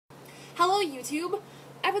Hello YouTube!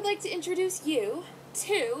 I would like to introduce you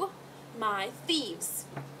to my thieves.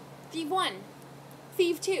 Thief 1,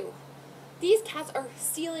 Thief 2. These cats are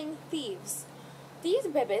stealing thieves. These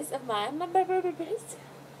babies of mine, my babies,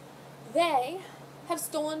 they have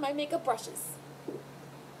stolen my makeup brushes.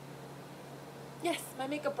 Yes, my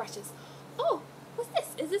makeup brushes. Oh, what's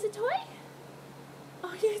this? Is this a toy?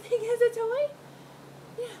 Oh, you think it's a toy?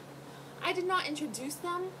 Yeah. I did not introduce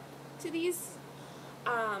them to these.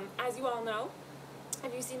 As you all know,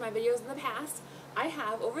 if you've seen my videos in the past, I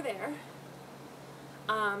have over there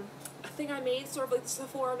a thing I made, sort of like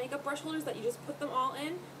Sephora makeup brush holders that you just put them all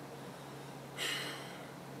in.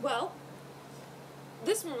 Well,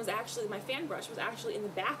 this one was actually, my fan brush was actually in the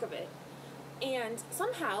back of it. And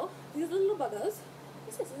somehow, these little buggos,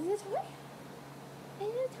 what's this? Is it a toy? Is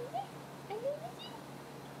it a toy? Are you with me?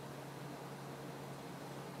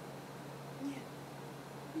 Yeah.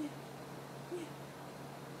 Yeah. Yeah.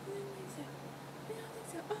 I don't think so. I don't think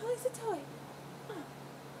so. Oh, it's a toy. Oh.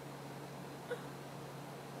 Oh.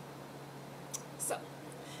 So,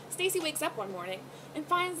 Stacy wakes up one morning and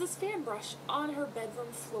finds this fan brush on her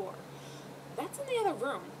bedroom floor. That's in the other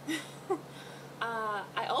room.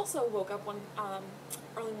 I also woke up one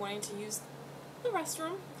early morning to use the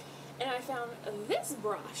restroom, and I found this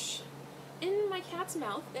brush in my cat's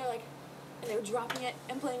mouth. And they were dropping it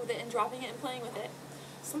and playing with it and dropping it and playing with it.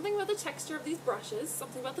 Something about the texture of these brushes,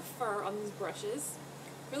 something about the fur on these brushes,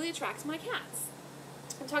 really attracts my cats.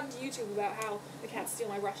 I'm talking to YouTube about how the cats steal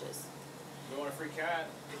my brushes. You want a free cat?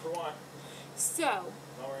 2 for 1. So,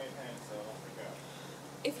 Not wearing pants, so I'll free cat.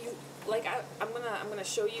 if you like, I'm gonna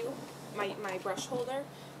show you my brush holder.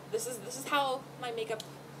 This is how my makeup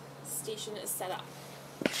station is set up.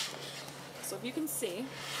 So if you can see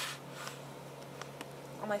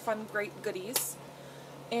all my fun great goodies,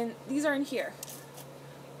 and these are in here.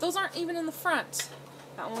 Those aren't even in the front.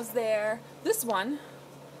 That one was there. This one,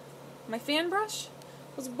 my fan brush,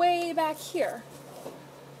 was way back here.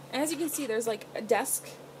 And as you can see, there's like a desk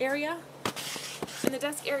area, and the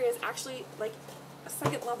desk area is actually like a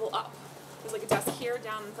second level up. There's like a desk here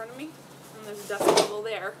down in front of me, and there's a desk level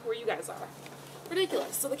there where you guys are.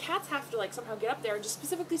 Ridiculous. So the cats have to like somehow get up there and just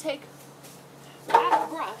specifically take that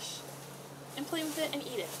brush and play with it and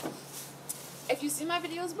eat it. If you've seen my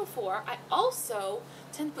videos before, I also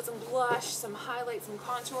tend to put some blush, some highlight, some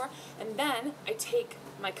contour, and then I take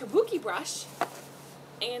my Kabuki brush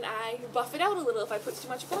and I buff it out a little if I put too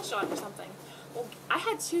much blush on or something. Well, I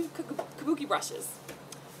had 2 Kabuki brushes.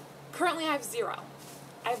 Currently I have 0.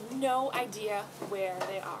 I have no idea where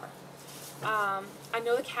they are. I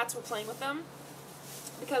know the cats were playing with them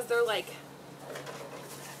because they're like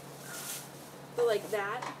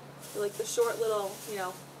that. They're like the short little, you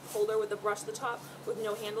know, holder with the brush at the top with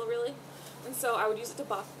no handle really. And so I would use it to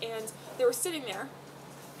buff, and they were sitting there.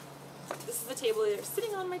 This is the table. They were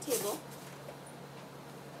sitting on my table,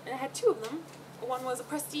 and I had 2 of them. One was a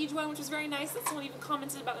prestige one, which was very nice. That's someone even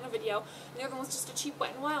commented about in a video. And the other one was just a cheap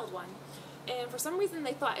Wet n Wild one. And for some reason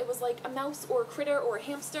they thought it was like a mouse or a critter or a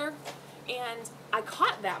hamster. And I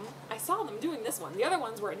caught them. I saw them doing this one. The other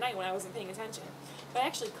ones were at night when I wasn't paying attention. But I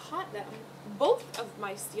actually caught them, both of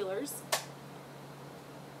my stealers.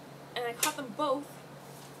 And I caught them both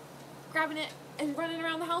grabbing it and running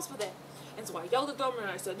around the house with it. And so I yelled at them and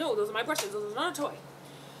I said, no, those are my brushes. Those are not a toy.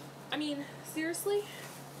 I mean, seriously?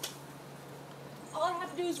 All I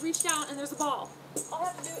have to do is reach down and there's a ball. All I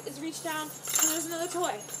have to do is reach down and there's another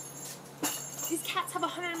toy. These cats have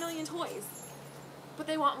 100 million toys, but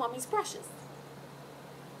they want mommy's brushes.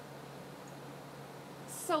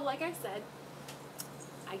 So like I said,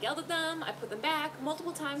 I yelled at them, I put them back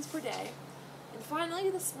multiple times per day, and finally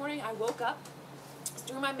this morning I woke up, was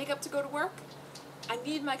doing my makeup to go to work, I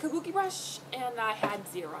needed my Kabuki brush, and I had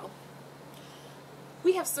 0.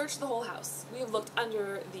 We have searched the whole house. We have looked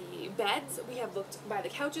under the beds, we have looked by the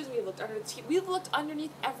couches, we have looked under the TV, we have looked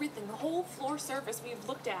underneath everything, the whole floor surface we have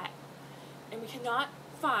looked at, and we cannot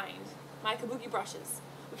find my Kabuki brushes.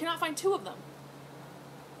 We cannot find 2 of them.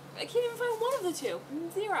 I can't even find one of the 2.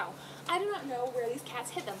 0. I do not know where these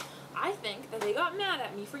cats hid them. I think that they got mad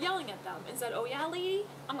at me for yelling at them and said, oh yeah, lady,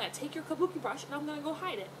 I'm going to take your Kabuki brush and I'm going to go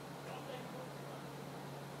hide it.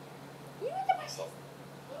 You want the brushes?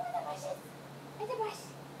 You want the brushes? It's a brush.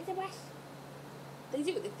 It's a brush. They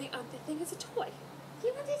do. They think it's a toy.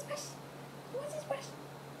 You want this brush? You want this brush?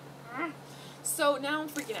 So now I'm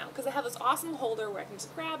freaking out because I have this awesome holder where I can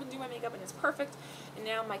just grab and do my makeup and it's perfect. And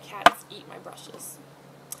now my cats eat my brushes.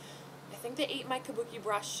 I think they ate my Kabuki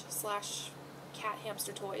brush / cat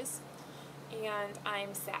hamster toys. And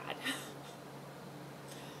I'm sad.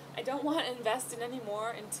 I don't want to invest in any more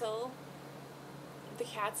until the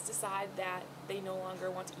cats decide that they no longer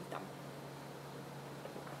want to eat them.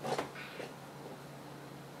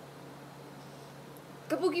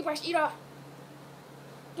 Kabuki brush eater!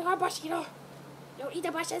 You're a brush eater! Don't eat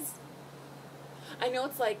the brushes! I know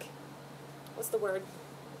it's like, what's the word?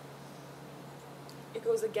 It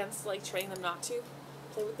goes against like training them not to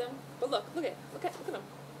play with them. But look at him.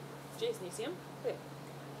 Jason, you see him? Look at him.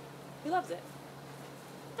 He loves it.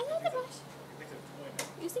 I love the brush.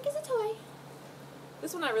 You think it's a toy?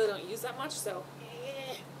 This one I really don't use that much, so.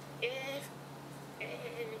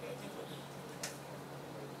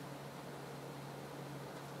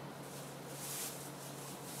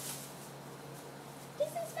 This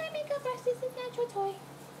is my makeup brush. This is not your toy.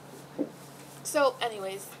 So,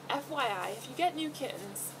 anyways, FYI, if you get new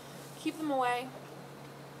kittens, keep them away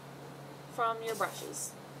from your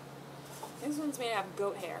brushes. This one's made out of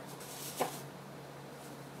goat hair.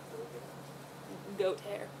 Goat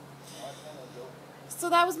hair. So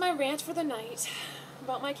that was my rant for the night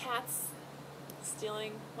about my cats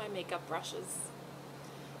stealing my makeup brushes.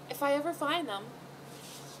 If I ever find them,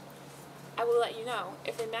 I will let you know.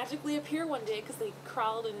 If they magically appear one day because they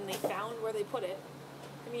crawled and they found where they put it,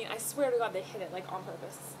 I mean, I swear to God they hid it, like, on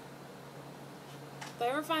purpose. If I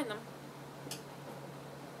ever find them,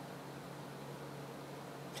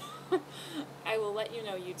 I will let you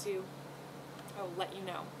know, YouTube. I will let you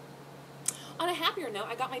know. On a happier note,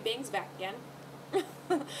 I got my bangs back again.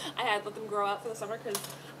 I had let them grow out for the summer because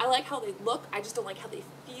I like how they look. I just don't like how they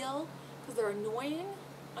feel because they're annoying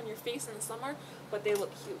on your face in the summer, but they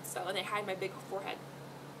look cute, so, and they hide my big forehead.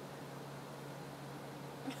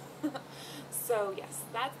 So, yes,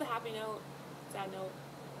 that's the happy note, sad note.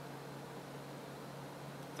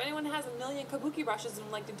 If anyone has 1,000,000 Kabuki brushes and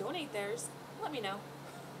would like to donate theirs, let me know.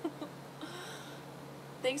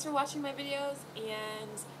 Thanks for watching my videos,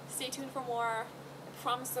 and stay tuned for more. I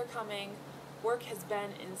promise they're coming. Work has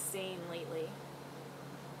been insane lately.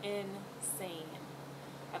 Insane.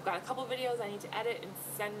 I've got a couple videos I need to edit and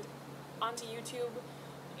send onto YouTube,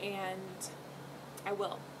 and I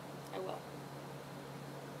will.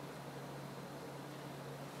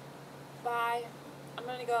 Bye. I'm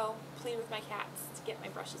gonna go play with my cats to get my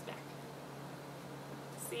brushes back.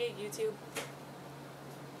 See you, YouTube.